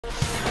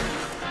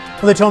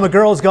The Tomah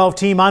girls golf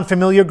team on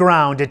familiar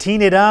ground to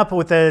team it up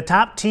with the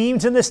top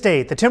teams in the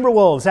state. The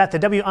Timberwolves at the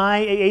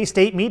WIAA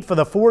State meet for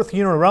the fourth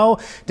year in a row.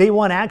 Day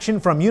one action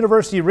from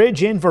University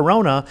Ridge in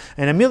Verona,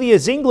 and Amelia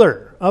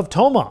Zingler of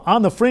Tomah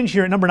on the fringe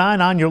here at number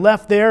 9 on your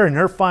left there in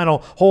her final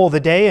hole of the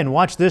day. And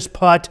watch this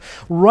putt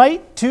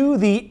right to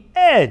the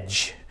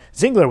edge.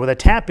 Zingler with a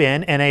tap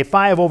in and a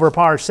 5 over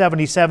par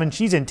 77.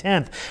 She's in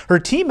 10th. Her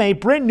teammate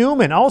Bryn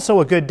Newman,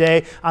 also a good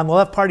day on the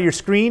left part of your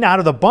screen out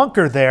of the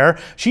bunker there.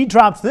 She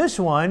drops this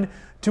one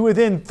to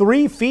within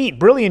 3 feet.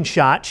 Brilliant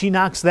shot. She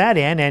knocks that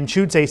in and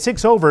shoots a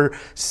 6 over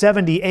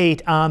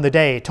 78 on the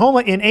day.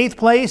 Tomah in 8th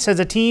place as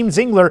a team.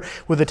 Zingler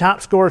with the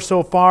top score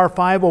so far,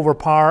 5 over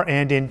par,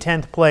 and in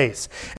 10th place.